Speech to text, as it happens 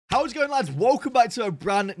How's it going, lads? Welcome back to a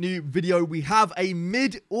brand new video. We have a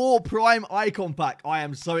mid or prime icon pack. I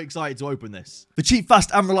am so excited to open this. For cheap,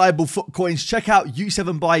 fast, and reliable foot coins, check out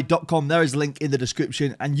u7buy.com. There is a link in the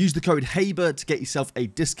description, and use the code Itshaber to get yourself a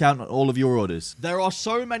discount on all of your orders. There are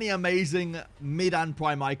so many amazing mid and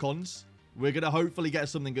prime icons. We're going to hopefully get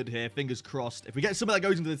something good here. Fingers crossed. If we get something that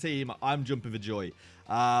goes into the team, I'm jumping for joy.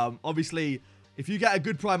 Obviously, if you get a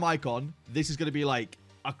good prime icon, this is going to be like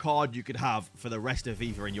a card you could have for the rest of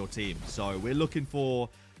FIFA in your team. So we're looking for,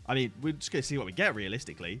 I mean, we're just going to see what we get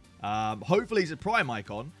realistically. Hopefully it's a prime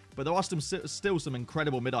icon, but there are still some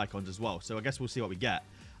incredible mid icons as well. So I guess we'll see what we get.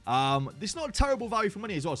 This is not a terrible value for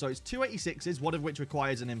money as well. So it's 2 86s, one of which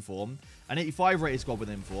requires an inform, an 85 rated squad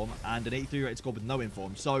with inform, and an 83 rated squad with no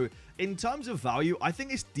inform. So in terms of value, I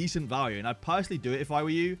think it's decent value, and I'd personally do it if I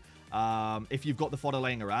were you. If you've got the fodder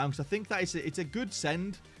laying around, because I think that it's a good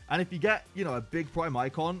send. And if you get, you know, a big prime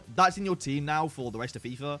icon, that's in your team now for the rest of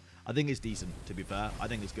FIFA. I think it's decent, to be fair. I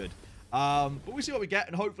think it's good. But we'll see what we get,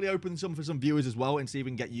 and hopefully open some for some viewers as well, and see if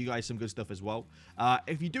we can get you guys some good stuff as well.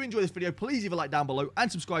 If you do enjoy this video, please leave a like down below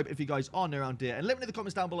and subscribe if you guys are new around here. And let me know in the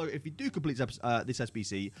comments down below if you do complete this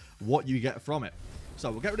SBC, what you get from it.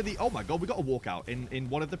 So we'll get rid of the... Oh my god, we got a walkout in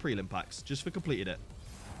one of the prelim packs just for completing it.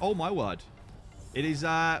 Oh my word. It is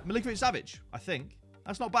Milinkovic Savage, I think.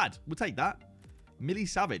 That's not bad. We'll take that. Millie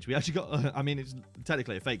Savage. We actually got, I mean, it's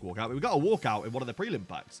technically a fake walkout, but we got a walkout in one of the prelim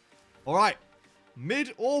packs. All right.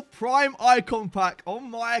 Mid or prime icon pack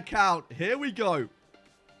on my account. Here we go.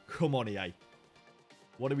 Come on, EA.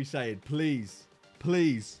 What are we saying? Please.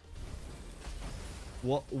 Please.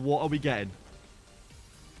 What are we getting?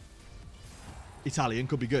 Italian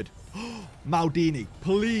could be good. Maldini.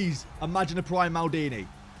 Please. Imagine a prime Maldini.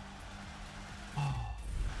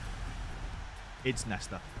 It's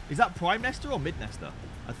Nesta. Is that prime Nesta or mid Nesta?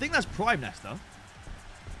 I think that's prime Nesta.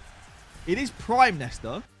 It is prime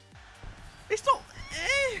Nesta. It's not...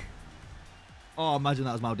 Oh, imagine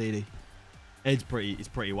that was Maldini. It's pretty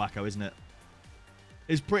wacko, isn't it?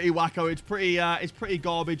 It's pretty wacko. It's pretty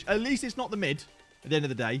garbage. At least it's not the mid at the end of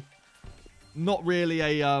the day. Not really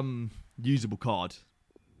a usable card.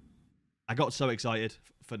 I got so excited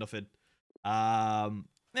for nothing.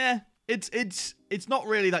 It's not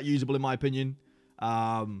really that usable in my opinion.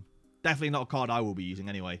 Definitely not a card I will be using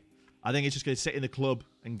anyway. I think it's just going to sit in the club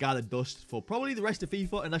and gather dust for probably the rest of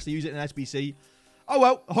FIFA unless they use it in SBC. Oh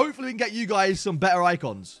well, hopefully we can get you guys some better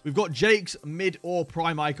icons. We've got Jake's mid or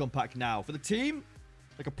prime icon pack now. For the team,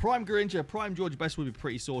 like a prime Garincha, a prime George Best would be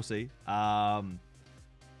pretty saucy. Prime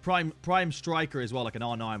striker as well, like an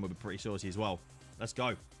R9 would be pretty saucy as well. Let's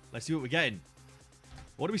go. Let's see what we're getting.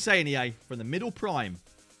 What are we saying, EA? From the middle prime.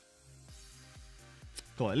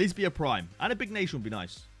 Cool, at least be a prime. And a big nation would be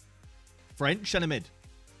nice. French and a mid.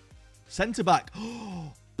 Centre back.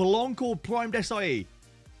 Blanc or prime Desai.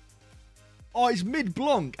 Oh, it's mid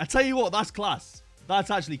Blanc. I tell you what, that's class.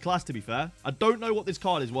 That's actually class, to be fair. I don't know what this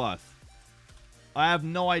card is worth. I have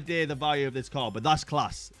no idea the value of this card, but that's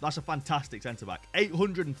class. That's a fantastic centre back.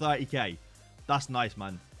 830k. That's nice,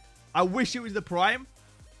 man. I wish it was the prime.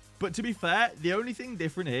 But to be fair, the only thing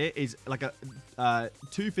different here is like a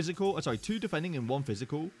two defending and 1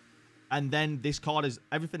 physical. And then this card is,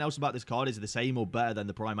 everything else about this card is the same or better than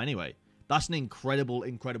the prime anyway. That's an incredible,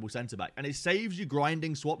 incredible centre-back. And it saves you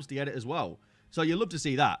grinding swaps to get it as well. So you'll love to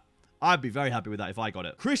see that. I'd be very happy with that if I got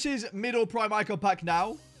it. Chris's middle prime icon pack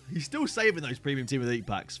now. He's still saving those premium team of the week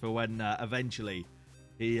packs for when eventually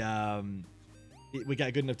we get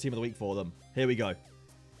a good enough team of the week for them. Here we go.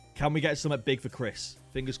 Can we get something big for Chris?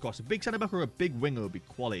 Fingers crossed. A big centre-back or a big winger would be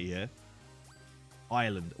quality here.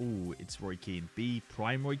 Ireland. Ooh, it's Roy Keane. Be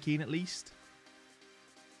prime Roy Keane at least.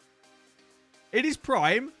 It is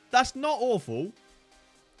prime. That's not awful.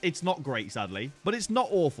 It's not great, sadly. But it's not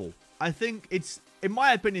awful. I think it's, in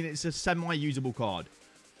my opinion, it's a semi-usable card.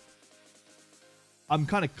 I'm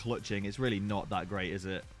kind of clutching. It's really not that great, is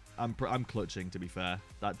it? I'm clutching, to be fair.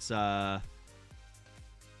 That's not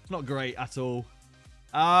great at all.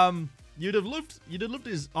 You'd have loved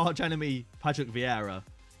his arch enemy Patrick Vieira,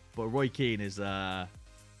 but Roy Keane is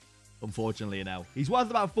unfortunately now. He's worth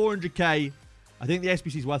about 400k. I think the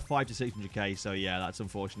SBC is worth 500 to 600k. So yeah, that's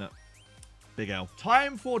unfortunate. Big L.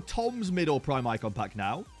 Time for Tom's mid or prime icon pack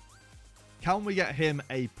now. Can we get him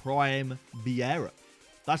a prime Vieira?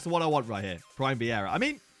 That's the one I want right here. Prime Vieira. I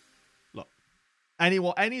mean, look, any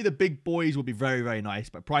of the big boys would be very, very nice,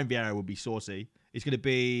 but prime Vieira would be saucy. It's going to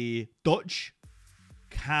be Dutch.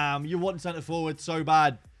 Cam, you want centre forward so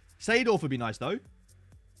bad. Seedorf would be nice though.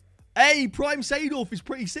 Hey, prime Seedorf is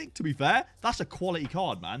pretty sick, to be fair. That's a quality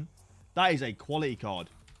card, man. That is a quality card.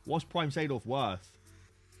 What's prime Seedorf worth?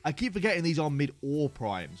 I keep forgetting these are mid or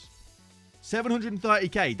primes.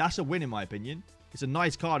 730k. That's a win in my opinion. It's a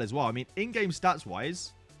nice card as well. I mean, in-game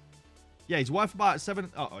stats-wise, yeah, he's worth about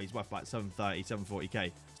he's worth about 730,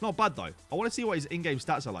 740k. It's not bad, though. I want to see what his in-game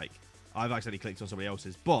stats are like. I've actually clicked on somebody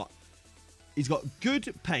else's, but he's got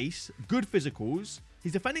good pace, good physicals.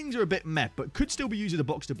 His defendings are a bit meh, but could still be used as a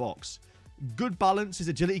box-to-box. Good balance. His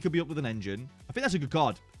agility could be up with an engine. I think that's a good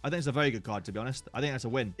card. I think it's a very good card, to be honest. I think that's a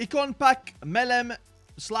win. Icon pack Melem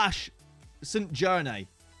 / St. Journey.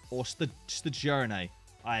 Or Stjourne.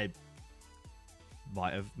 I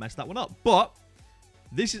might have messed that one up. But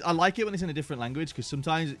this is, I like it when it's in a different language because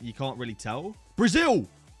sometimes you can't really tell. Brazil!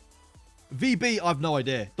 VB, I've no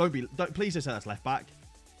idea. Please don't say that's left back.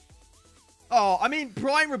 Oh, I mean,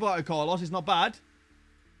 Prime Roberto Carlos is not bad.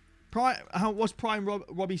 What's Prime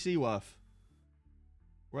Robbie C worth?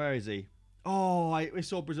 Where is he? Oh, I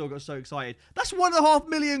saw Brazil, got so excited. That's 1.5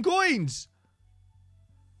 million coins.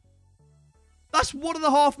 That's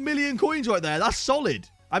 1.5 million coins right there. That's solid.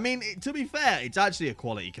 I mean, to be fair, it's actually a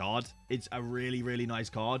quality card. It's a really, really nice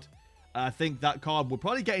card. I think that card will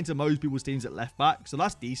probably get into most people's teams at left back, so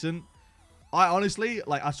that's decent. I honestly,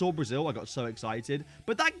 like, I saw Brazil. I got so excited.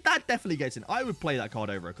 But that definitely gets in. I would play that card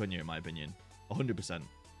over Acuna, in my opinion. 100%.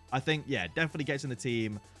 I think, yeah, definitely gets in the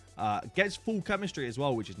team. Gets full chemistry as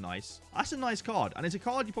well, which is nice. That's a nice card. And it's a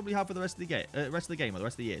card you probably have for the rest of the game, or the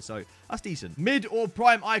rest of the year. So that's decent. Mid or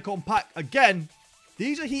prime icon pack. Again,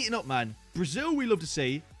 these are heating up, man. Brazil, we love to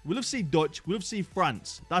see. We love to see Dutch. We love to see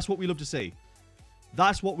France. That's what we love to see.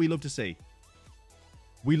 That's what we love to see.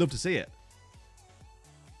 We love to see it.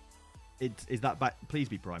 Is that back? Please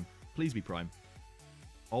be prime. Please be prime.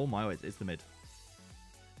 Oh my, it's the mid.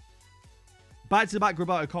 Back-to-back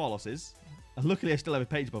Roberto Carlos's. And luckily, I still have a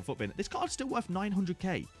page above footbin. This card's still worth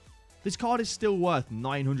 900k. This card is still worth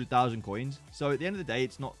 900,000 coins. So at the end of the day,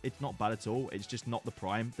 it's not bad at all. It's just not the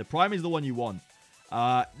prime. The prime is the one you want.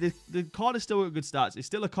 The card is still got good stats. It's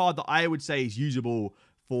still a card that I would say is usable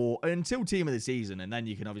for until team of the season, and then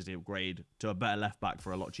you can obviously upgrade to a better left back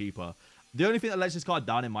for a lot cheaper. The only thing that lets this card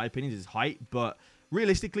down, in my opinion, is his height. But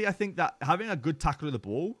realistically, I think that having a good tackle of the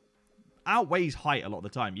ball outweighs height a lot of the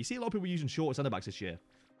time. You see a lot of people using short centre backs this year.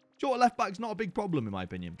 Short left back's not a big problem, in my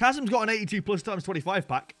opinion. Chasm's got an 82 plus times 25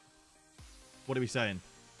 pack. What are we saying?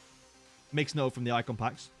 Mixed note from the icon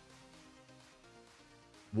packs.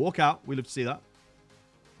 Walkout. We love to see that.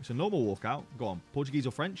 It's a normal walkout. Go on. Portuguese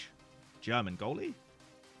or French? German goalie?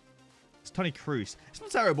 It's Tony Cruz. It's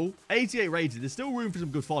not terrible. 88 rated. There's still room for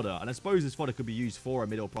some good fodder. And I suppose this fodder could be used for a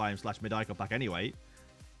middle prime / mid icon pack anyway.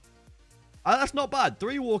 That's not bad.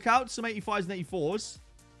 3 walkouts, some 85s and 84s.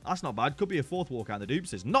 That's not bad. Could be a 4th walkout in the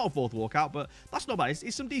dupes. It's not a 4th walkout, but that's not bad.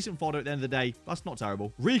 It's some decent fodder at the end of the day. That's not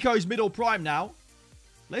terrible. Rico's middle prime now.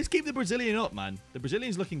 Let's keep the Brazilian up, man. The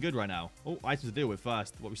Brazilian's looking good right now. Oh, items to deal with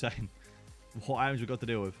first. What are we saying? What items we got to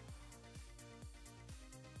deal with?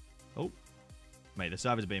 Oh. Mate, the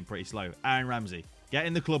server's being pretty slow. Aaron Ramsey. Get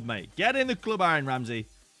in the club, mate. Get in the club, Aaron Ramsey.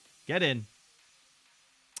 Get in.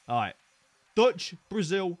 All right. Dutch,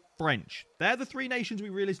 Brazil, French. They're the 3 nations we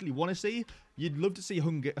realistically want to see. You'd love to see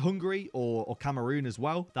Hungary or Cameroon as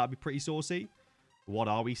well. That'd be pretty saucy. What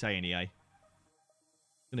are we saying here?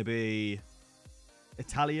 Going to be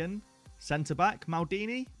Italian centre-back.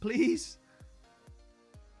 Maldini, please.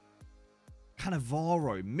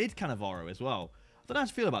 Cannavaro. Mid Cannavaro as well. I don't know how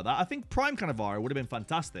to feel about that. I think prime Cannavaro would have been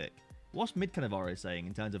fantastic. What's mid Cannavaro saying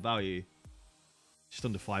in terms of value? Just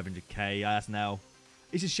under 500k. Yeah, that's now.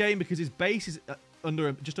 It's a shame because his base is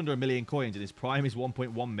just under 1 million coins and his prime is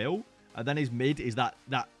 1.1 mil. And then his mid is that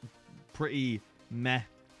pretty meh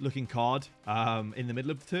looking card in the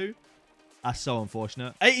middle of the two. That's so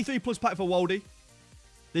unfortunate. 83 plus pack for Waldy.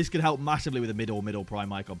 This could help massively with a middle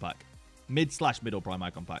prime icon pack. Mid/middle prime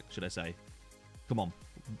icon pack, should I say. Come on.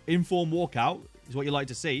 Inform walkout is what you like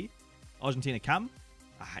to see. Argentina Cam.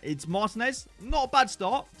 It's Martinez. Not a bad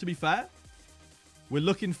start, to be fair. We're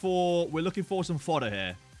looking for some fodder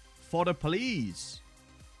here. Fodder, please.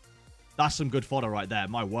 That's some good fodder right there.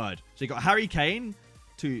 My word. So you got Harry Kane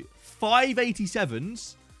to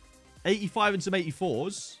 587s, 85 and some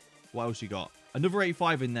 84s. What else you got? Another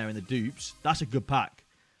 85 in there in the dupes. That's a good pack.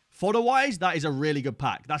 Fodder-wise, that is a really good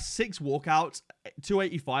pack. That's 6 walkouts, 2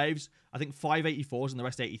 85s, I think 5 84s and the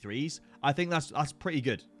rest 83s. I think that's pretty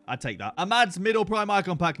good. I'd take that. Ahmad's middle prime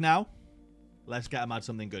icon pack now. Let's get Ahmad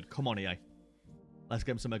something good. Come on, EA. Let's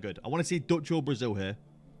get him something good. I want to see Dutch or Brazil here.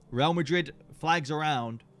 Real Madrid flags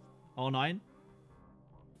around. R9.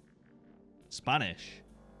 Spanish.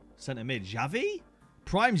 Centre mid. Xavi?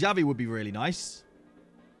 Prime Xavi would be really nice.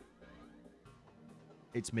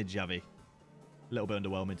 It's mid Xavi. A little bit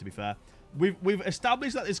underwhelming, to be fair. We've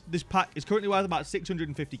established that this pack is currently worth about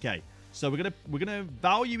 650k. So we're gonna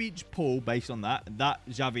value each pull based on that. That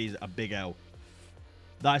Xavi is a big L.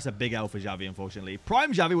 That's a big L for Xavi, unfortunately.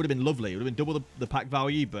 Prime Xavi would have been lovely. It would have been double the pack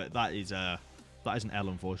value, but that is an L,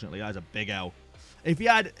 unfortunately. That is a big L. If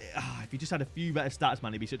he just had a few better stats,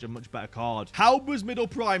 man, he'd be such a much better card. Halber's middle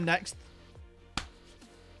prime next.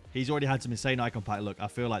 He's already had some insane icon pack. Look, I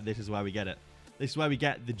feel like this is where we get it. This is where we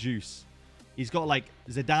get the juice. He's got like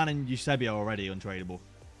Zidane and Itshaber already untradeable.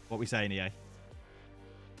 What we saying, EA?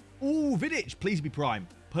 Ooh, Vidic. Please be prime.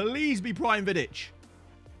 Please be prime Vidic.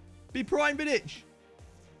 Be prime Vidic.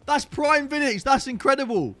 That's prime Vidic. That's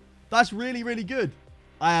incredible. That's really, really good.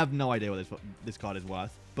 I have no idea what this card is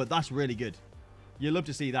worth, but that's really good. You'd love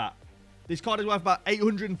to see that. This card is worth about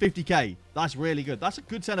 850k. That's really good. That's a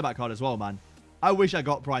good centre-back card as well, man. I wish I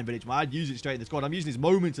got prime Vidic, man. I'd use it straight in the squad. I'm using his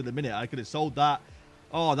moments at the minute. I could have sold that.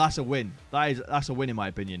 Oh, that's a win. That's a win in my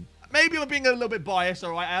opinion. Maybe I'm being a little bit biased,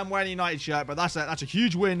 all right? I am wearing a United shirt, but that's a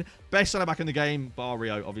huge win. Best centre-back in the game, bar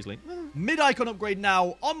Rio, obviously. Mid-icon upgrade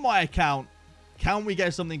now on my account. Can we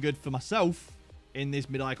get something good for myself in this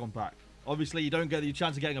mid-icon pack? Obviously, you don't get the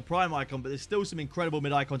chance of getting a prime icon, but there's still some incredible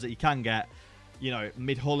mid-icons that you can get. You know,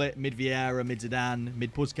 mid-Hullet, mid-Vieira, mid-Zidane,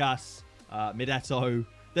 mid-Puskas, mid-Eto.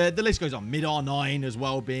 The list goes on. Mid-R9 as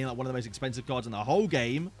well, being like one of the most expensive cards in the whole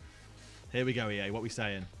game. Here we go, EA. What are we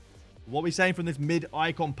saying? What are we saying from this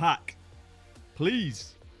mid-icon pack?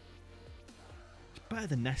 Please. It's better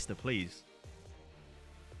than Nesta, please.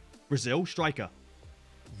 Brazil, striker.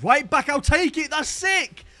 Right back, I'll take it. That's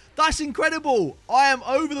sick. That's incredible. I am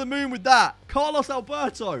over the moon with that. Carlos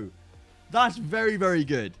Alberto. That's very, very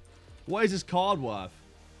good. What is this card worth?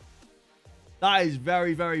 That is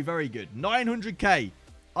very, very, very good. 900k.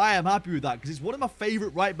 I am happy with that because it's one of my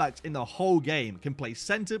favorite right backs in the whole game. Can play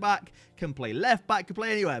centre back, can play left back, can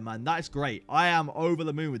play anywhere, man. That's great. I am over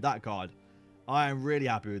the moon with that card. I am really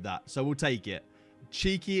happy with that. So we'll take it.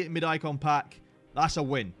 Cheeky mid-icon pack. That's a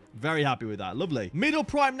win. Very happy with that. Lovely. Middle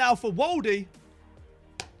prime now for Waldy.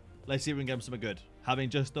 Let's see if we can get him something good. Having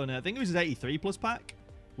just done, I think it was his 83 plus pack.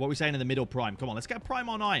 What are we saying in the middle prime? Come on, let's get a prime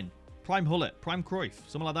R9. Prime Hullet. Prime Cruyff.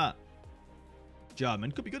 Something like that.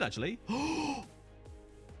 German. Could be good, actually.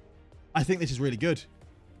 I think this is really good.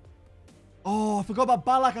 Oh, I forgot about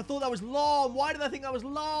Ballack. I thought that was Lahm. Why did I think that was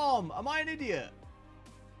Lahm? Am I an idiot?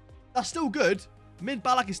 That's still good. Mid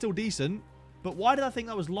Ballack is still decent. But why did I think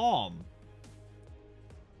that was Lahm?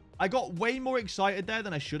 I got way more excited there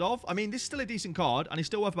than I should have. I mean, this is still a decent card. And it's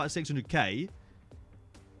still worth about 600k.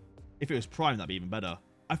 If it was Prime, that'd be even better.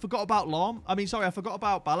 I forgot about Lahm. I mean, sorry, I forgot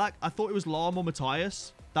about Ballack. I thought it was Lahm or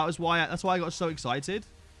Matthias. That's why I got so excited.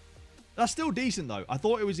 That's still decent, though. I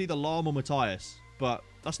thought it was either Lahm or Matthias. But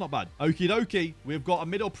that's not bad. Okie dokie. We've got a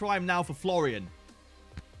middle prime now for Florian.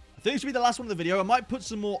 I think this will be the last one of the video. I might put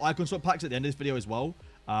some more icon swap packs at the end of this video as well.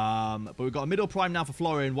 But we've got a middle prime now for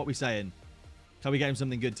Florian. What are we saying? Can we get him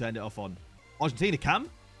something good to end it off on? Argentina, Cam?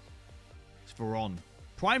 It's Veron.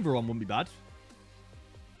 Prime Veron wouldn't be bad.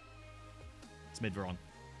 It's mid Veron.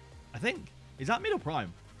 I think. Is that mid or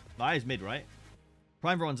prime? That is mid, right?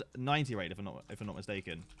 Prime Veron's 90 rate, if I'm not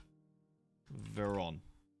mistaken. Veron.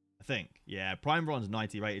 I think. Yeah, Prime Veron's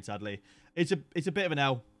 90 rated, sadly. It's a bit of an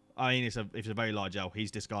L. I mean, it's a very large L. He's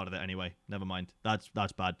discarded it anyway. Never mind. That's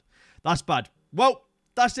bad. That's bad. Well,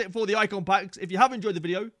 that's it for the icon packs. If you have enjoyed the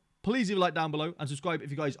video, please leave a like down below and subscribe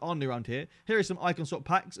if you guys are new around here. Here are some icon swap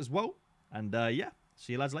packs as well. And yeah,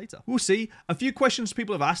 see you lads later. We'll see. A few questions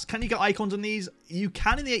people have asked. Can you get icons on these? You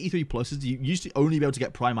can in the 83 pluses. You used to only be able to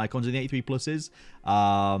get prime icons in the 83 pluses.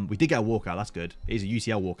 We did get a walkout. That's good. It is a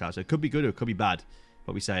UCL walkout, so it could be good or it could be bad.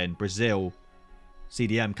 What are we saying? Brazil,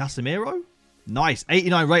 CDM, Casemiro? Nice.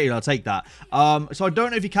 89 rated. I'll take that. So I don't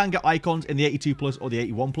know if you can get icons in the 82 plus or the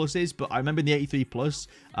 81 pluses, but I remember in the 83 plus,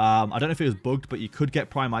 I don't know if it was bugged, but you could get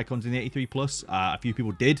prime icons in the 83 plus. A few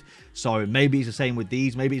people did. So maybe it's the same with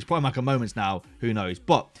these. Maybe it's prime icon moments now. Who knows?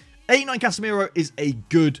 But 89 Casemiro is a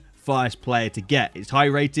good first player to get. It's high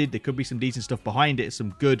rated. There could be some decent stuff behind it.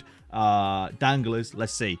 Some good danglers.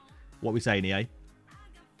 Let's see. What we saying, EA?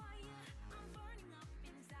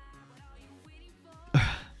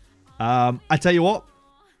 I tell you what,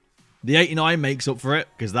 the 89 makes up for it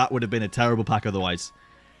because that would have been a terrible pack otherwise.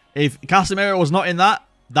 If Casemiro was not in that,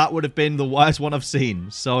 that would have been the worst one I've seen.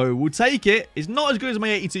 So we'll take it. It's not as good as my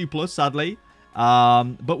 82 plus, sadly,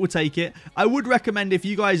 but we'll take it. I would recommend if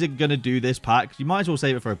you guys are going to do this pack, you might as well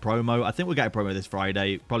save it for a promo. I think we'll get a promo this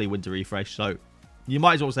Friday, probably winter refresh. So You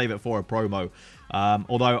might as well save it for a promo.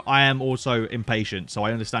 Although I am also impatient, so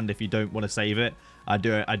I understand if you don't want to save it. I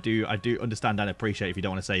do understand and appreciate if you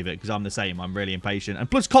don't want to save it, because I'm the same. I'm really impatient. And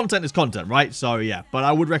plus, content is content, right? So, yeah. But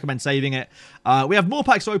I would recommend saving it. We have more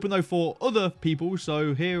packs to open, though, for other people.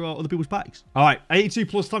 So, here are other people's packs. All right. 82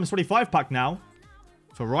 plus times 25 pack now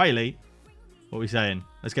for Riley. What are we saying?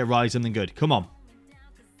 Let's get Riley something good. Come on.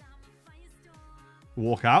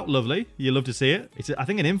 Walkout. Lovely. You love to see it. It's, I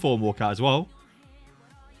think, an inform walkout as well.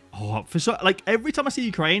 Oh, for so, like, every time I see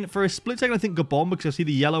Ukraine, for a split second I think Gabon, because I see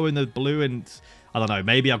the yellow and the blue, and I don't know,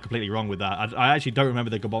 maybe I'm completely wrong with that. I actually don't remember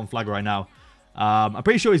the Gabon flag right now. I'm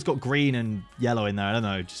pretty sure he's got green and yellow in there. I don't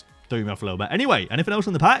know, just threw me off a little bit. Anyway, anything else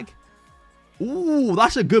in the pack? Ooh,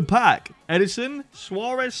 that's a good pack. Edison,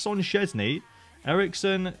 Suarez, Son Szczesny,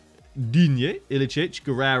 Eriksson, Digne, Ilicic,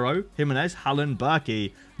 Guerrero, Jimenez, Haaland,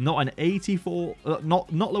 Berkey. Not an 84,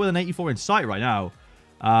 not lower than 84 in sight right now.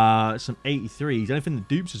 Some 83s. Anything that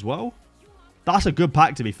dupes as well? That's a good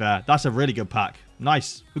pack, to be fair. That's a really good pack.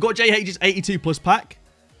 Nice. We've got JH's 82 plus pack.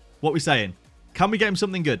 What are we saying? Can we get him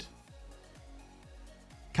something good?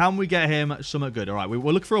 Can we get him something good? All right,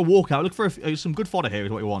 we'll look for a walkout. Look for some good fodder here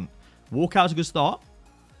is what we want. Walkout's a good start.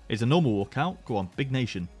 It's a normal walkout. Go on, big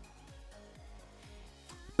nation.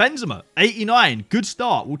 Benzema, 89. Good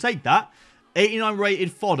start. We'll take that. 89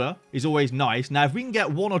 rated fodder is always nice. Now, if we can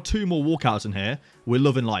get 1 or 2 more walkouts in here, we're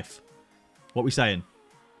loving life. What are we saying?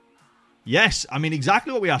 Yes, I mean,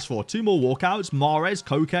 exactly what we asked for. 2 more walkouts. Mahrez,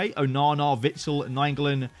 Koke, Onana, Witsel,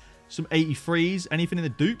 Nainggolan, some 83s. Anything in the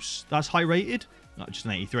dupes? That's high rated? Not just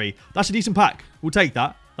an 83. That's a decent pack. We'll take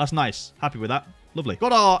that. That's nice. Happy with that. Lovely.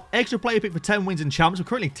 Got our extra player pick for 10 wins and champs. We're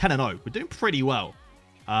currently 10-0. We're doing pretty well.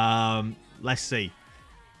 Let's see.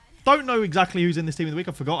 Don't know exactly who's in this team of the week.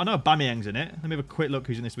 I forgot. I know Aubameyang's in it. Let me have a quick look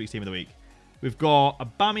who's in this week's team of the week. We've got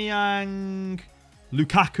Aubameyang,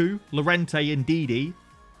 Lukaku, Llorente, and Didi.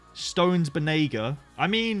 Stones, Banega. I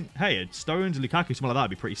mean, hey, Stones and Lukaku, something like that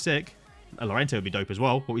would be pretty sick. Llorente would be dope as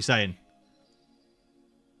well. What are we saying?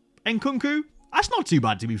 Nkunku? That's not too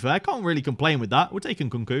bad, to be fair. Can't really complain with that. We'll take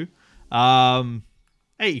Nkunku.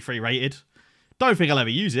 83 rated. Don't think I'll ever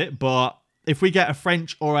use it, but if we get a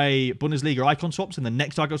French or a Bundesliga icon swaps in the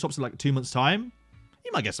next icon swaps in like 2 months' time,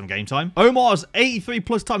 you might get some game time. Omar's 83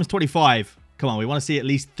 plus times 25. Come on, we want to see at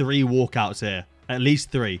least 3 walkouts here. At least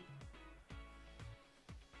 3.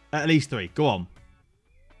 At least 3. Go on.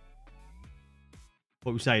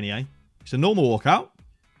 What are we saying here? It's a normal walkout.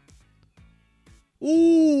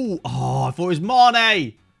 Ooh. Oh, I thought it was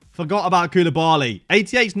Mane. Forgot about Koulibaly.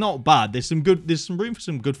 88's not bad. There's some room for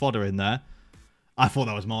some good fodder in there. I thought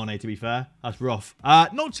that was Mane, to be fair. That's rough.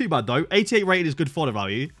 Not too bad, though. 88 rated is good fodder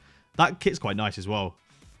value. That kit's quite nice as well.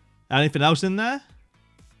 Anything else in there?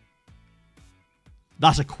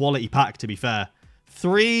 That's a quality pack, to be fair.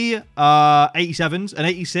 3 87s, an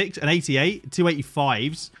 86, an 88, 2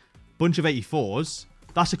 85s, bunch of 84s.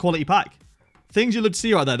 That's a quality pack. Things you'll love to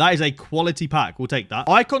see right there. That is a quality pack. We'll take that.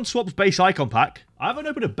 Icon swaps base icon pack. I haven't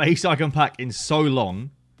opened a base icon pack in so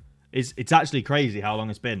long. It's actually crazy how long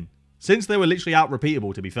it's been. Since they were literally out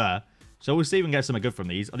repeatable, to be fair. So we'll see if we can get something good from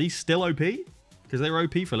these. Are these still OP? Because they were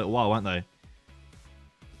OP for a little while, weren't they?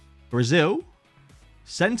 Brazil.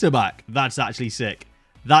 Centre-back. That's actually sick.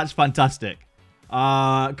 That's fantastic.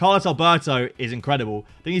 Carlos Alberto is incredible.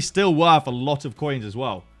 I think he's still worth a lot of coins as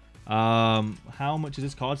well. How much is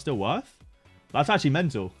this card still worth? That's actually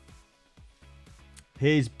mental.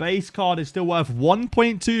 His base card is still worth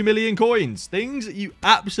 1.2 million coins. Things that you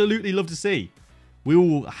absolutely love to see. We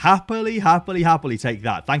will happily take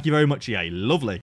that. Thank you very much, EA. Lovely.